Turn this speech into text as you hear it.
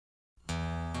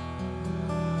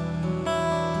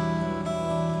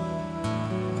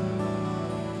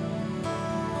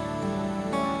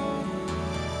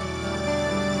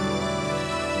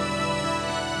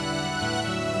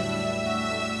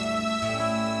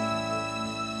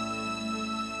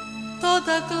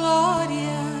toda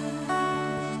glória,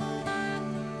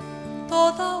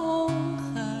 toda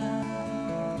honra,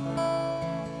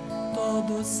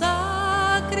 todo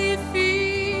sacrifício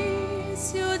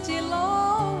de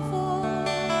louvor,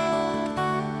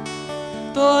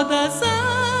 todas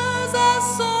as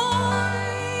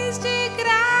ações de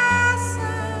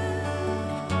graça,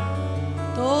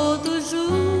 todo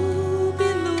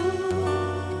júbilo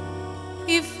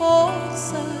e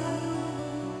força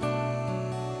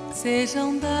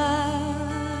sejam dados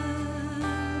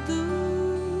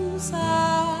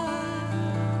a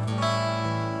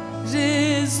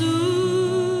Jesus.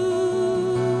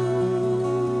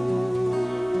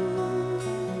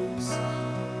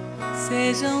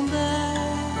 Sejam dados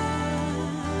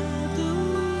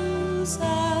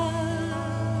a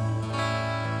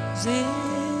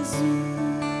Jesus.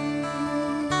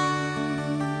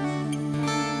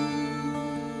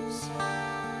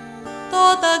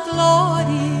 Toda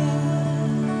glória,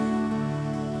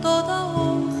 toda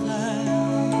honra,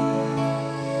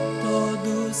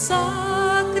 todo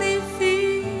sacrifício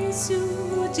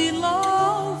de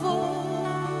louvor,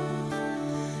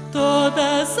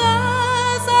 todas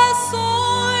as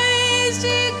ações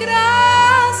de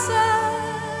graça,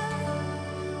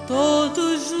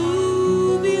 todo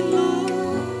júbilo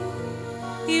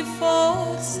e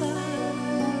força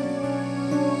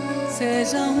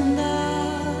sejam dados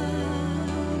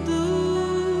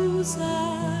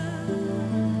a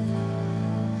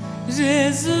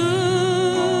Jesus.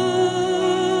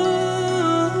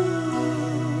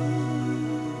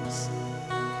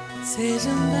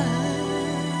 Sejam dados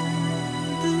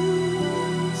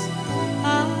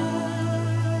a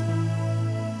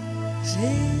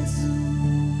Jesus.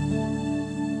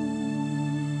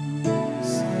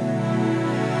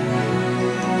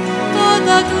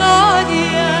 Toda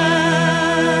glória,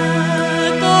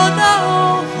 toda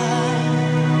honra,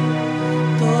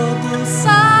 todo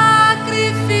sacrifício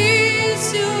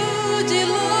de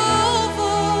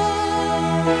louvor,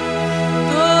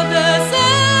 todas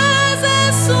as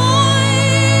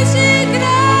ações de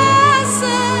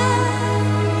graça,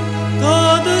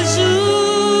 todo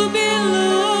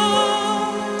júbilo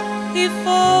e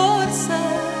força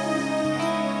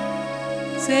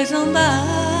sejam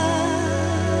dados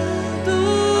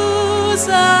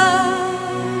a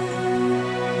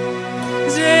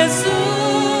Jesus.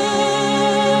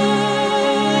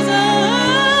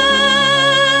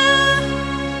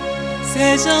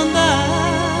 Sejam dados